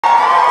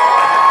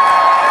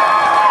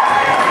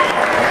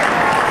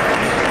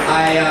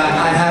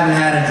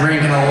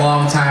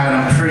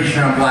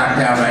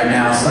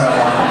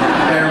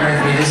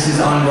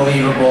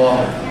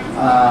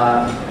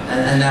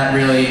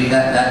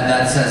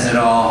says it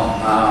all.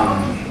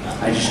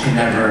 I just could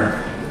never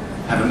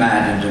have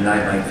imagined a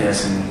night like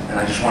this, and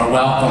I just want to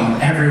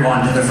welcome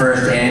everyone to the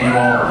first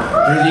annual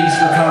Release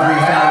Recovery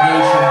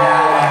Foundation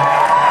Gala.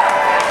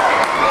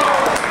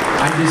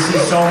 I just see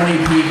so many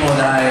people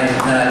that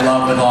I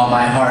love with all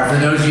my heart. For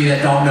those of you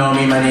that don't know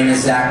me, my name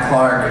is Zach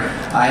Clark.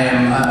 I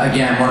am,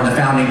 again, one of the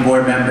founding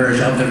board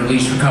members of the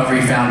Release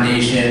Recovery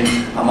Foundation.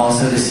 I'm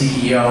also the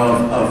CEO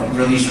of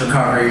Release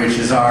Recovery, which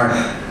is our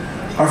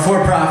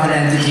for-profit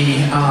entity.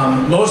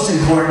 Most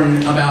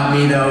important about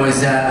me, though,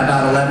 is that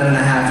about 11 and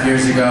a half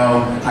years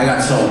ago, I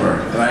got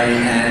sober, right?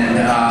 And,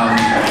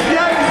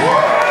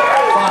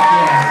 fuck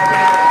yeah.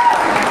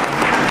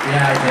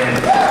 Yeah, I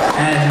did.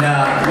 And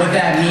what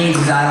that means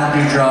is I don't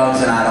do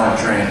drugs and I don't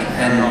drink.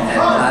 And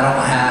I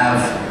don't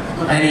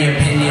have any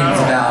opinions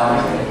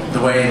about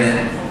the way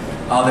that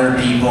other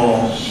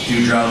people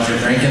do drugs or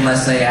drink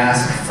unless they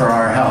ask for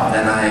our help.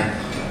 Then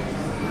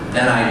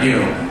I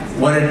do.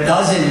 What it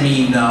doesn't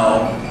mean,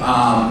 though,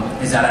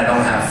 is that I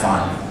don't have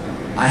fun.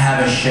 I have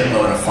a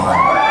shitload of fun.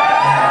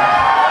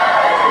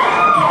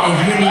 And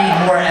if you need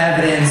more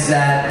evidence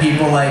that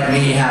people like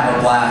me have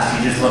a blast,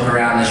 you just look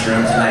around this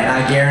room tonight.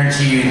 And I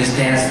guarantee you this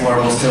dance floor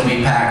will still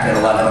be packed at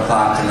 11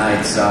 o'clock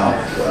tonight, so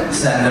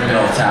send the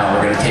bill out.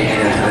 We're going to take it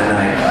into the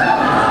night.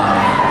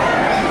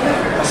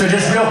 So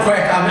just real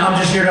quick, I'm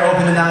just here to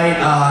open the night.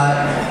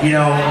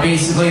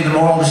 Basically the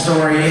moral of the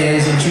story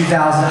is in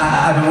 2000,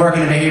 I've been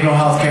working in behavioral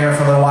health care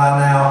for a little while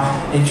now.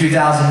 In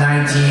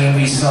 2019,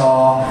 we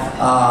saw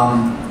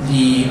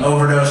the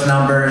overdose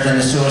numbers and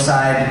the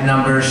suicide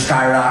numbers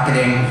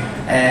skyrocketing,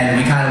 and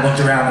we kind of looked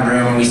around the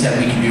room and we said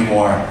we can do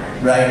more,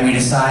 right? We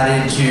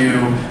decided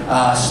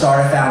to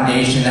start a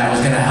foundation that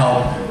was going to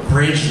help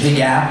bridge the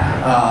gap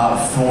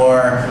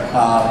for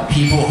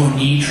people who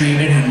need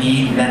treatment, who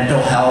need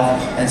mental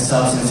health and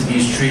substance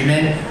abuse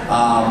treatment,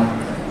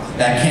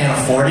 that can't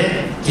afford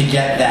it, to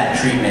get that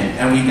treatment.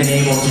 And we've been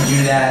able to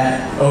do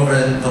that over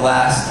the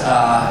last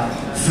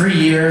 3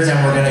 years, and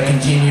we're going to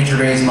continue to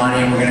raise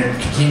money, and we're going to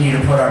continue to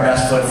put our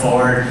best foot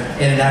forward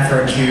in an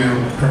effort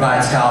to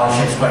provide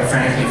scholarships, quite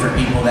frankly, for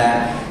people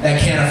that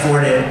can't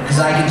afford it. Because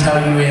I can tell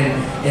you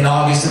in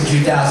August of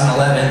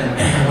 2011,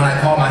 when I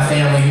called my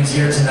family who's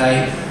here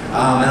tonight,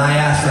 and I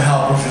asked for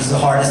help, which was the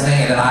hardest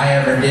thing that I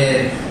ever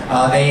did,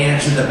 they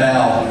answered the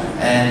bell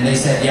and they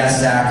said, yes,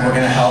 Zach, we're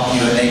going to help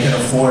you, and they could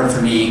afford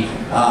for me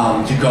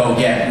to go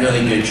get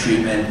really good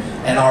treatment.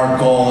 And our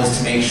goal is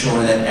to make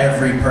sure that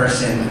every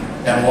person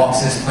that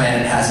walks this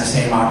planet has the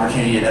same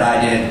opportunity that I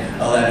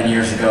did 11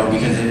 years ago,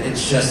 because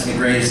it's just the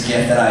greatest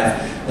gift that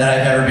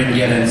I've ever been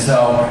given.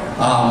 So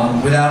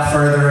without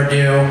further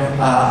ado,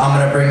 I'm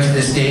going to bring to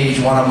the stage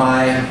one of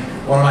my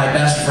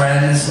best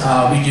friends.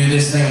 We do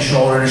this thing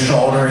shoulder to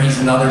shoulder. He's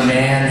another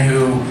man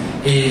who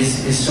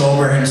is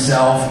sober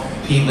himself.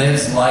 He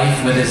lives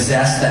life with a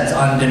zest that's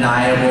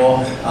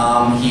undeniable.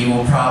 He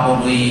will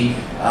probably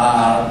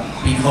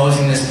be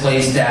closing this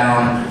place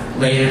down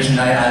later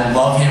tonight. I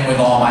love him with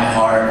all my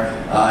heart.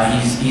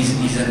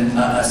 He's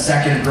a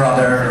second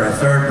brother or a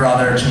third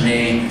brother to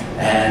me,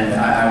 and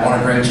I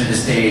want to bring to the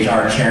stage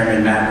our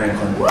chairman, Matt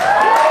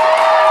Rinklin.